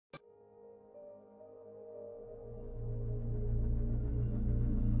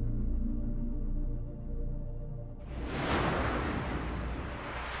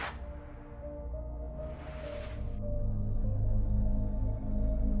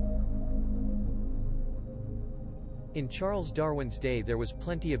In Charles Darwin's day there was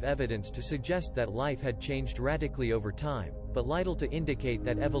plenty of evidence to suggest that life had changed radically over time, but little to indicate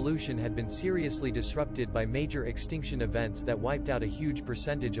that evolution had been seriously disrupted by major extinction events that wiped out a huge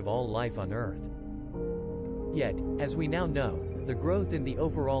percentage of all life on Earth. Yet, as we now know, the growth in the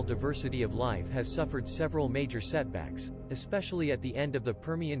overall diversity of life has suffered several major setbacks, especially at the end of the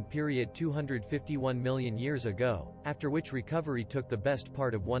Permian period 251 million years ago, after which recovery took the best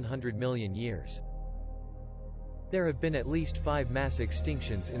part of 100 million years. There have been at least 5 mass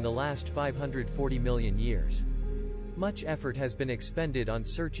extinctions in the last 540 million years. Much effort has been expended on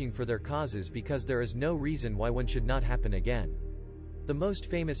searching for their causes because there is no reason why one should not happen again. The most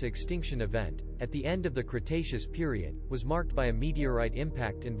famous extinction event, at the end of the Cretaceous period, was marked by a meteorite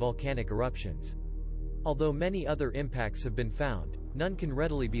impact and volcanic eruptions. Although many other impacts have been found, none can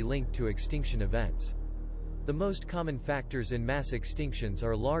readily be linked to extinction events. The most common factors in mass extinctions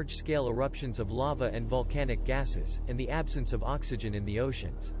are large-scale eruptions of lava and volcanic gases, and the absence of oxygen in the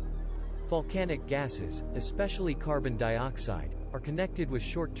oceans. Volcanic gases, especially carbon dioxide, are connected with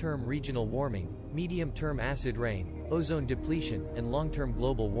short-term regional warming, medium-term acid rain, ozone depletion, and long-term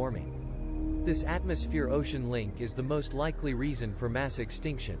global warming. This atmosphere-ocean link is the most likely reason for mass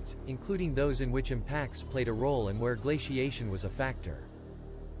extinctions, including those in which impacts played a role and where glaciation was a factor.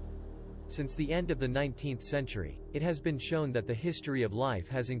 Since the end of the 19th century, it has been shown that the history of life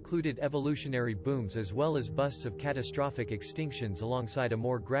has included evolutionary booms as well as busts of catastrophic extinctions alongside a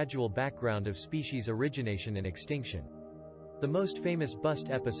more gradual background of species origination and extinction. The most famous bust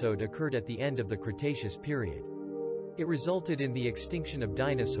episode occurred at the end of the Cretaceous period. It resulted in the extinction of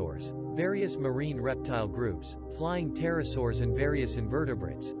dinosaurs, various marine reptile groups, flying pterosaurs and various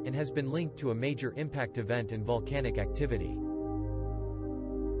invertebrates, and has been linked to a major impact event and volcanic activity.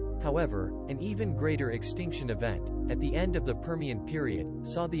 However, an even greater extinction event, at the end of the Permian period,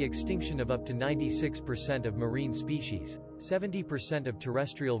 saw the extinction of up to 96% of marine species, 70% of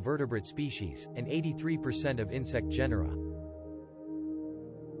terrestrial vertebrate species, and 83% of insect genera.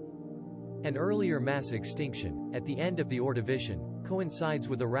 An earlier mass extinction, at the end of the Ordovician, coincides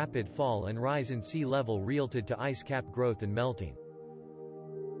with a rapid fall and rise in sea level related to ice cap growth and melting.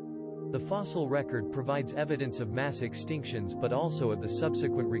 The fossil record provides evidence of mass extinctions but also of the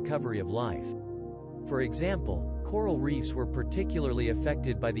subsequent recovery of life. For example, coral reefs were particularly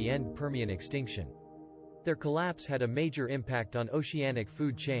affected by the end Permian extinction. Their collapse had a major impact on oceanic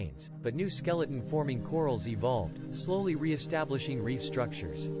food chains, but new skeleton-forming corals evolved, slowly re-establishing reef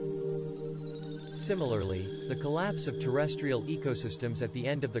structures. Similarly, the collapse of terrestrial ecosystems at the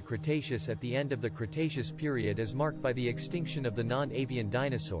end of the Cretaceous period is marked by the extinction of the non-avian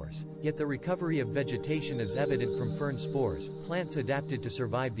dinosaurs, yet the recovery of vegetation is evident from fern spores, plants adapted to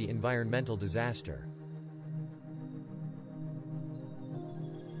survive the environmental disaster.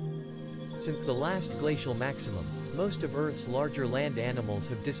 Since the last glacial maximum, most of Earth's larger land animals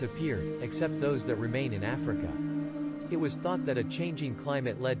have disappeared, except those that remain in Africa. It was thought that a changing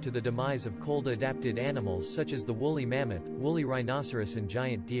climate led to the demise of cold-adapted animals such as the woolly mammoth, woolly rhinoceros and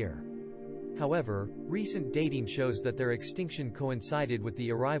giant deer. However, recent dating shows that their extinction coincided with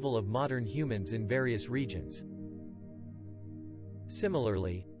the arrival of modern humans in various regions.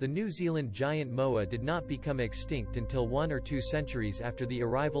 Similarly, the New Zealand giant moa did not become extinct until 1 or 2 centuries after the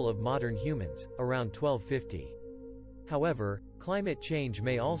arrival of modern humans, around 1250. However, climate change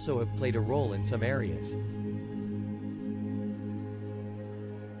may also have played a role in some areas.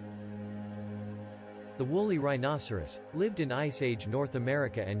 The woolly rhinoceros lived in Ice Age North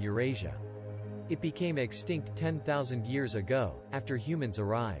America and Eurasia. It became extinct 10,000 years ago, after humans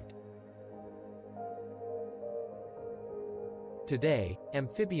arrived. Today,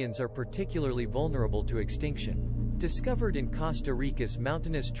 amphibians are particularly vulnerable to extinction. Discovered in Costa Rica's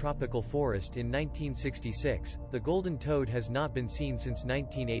mountainous tropical forest in 1966, the golden toad has not been seen since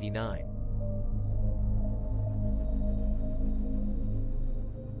 1989.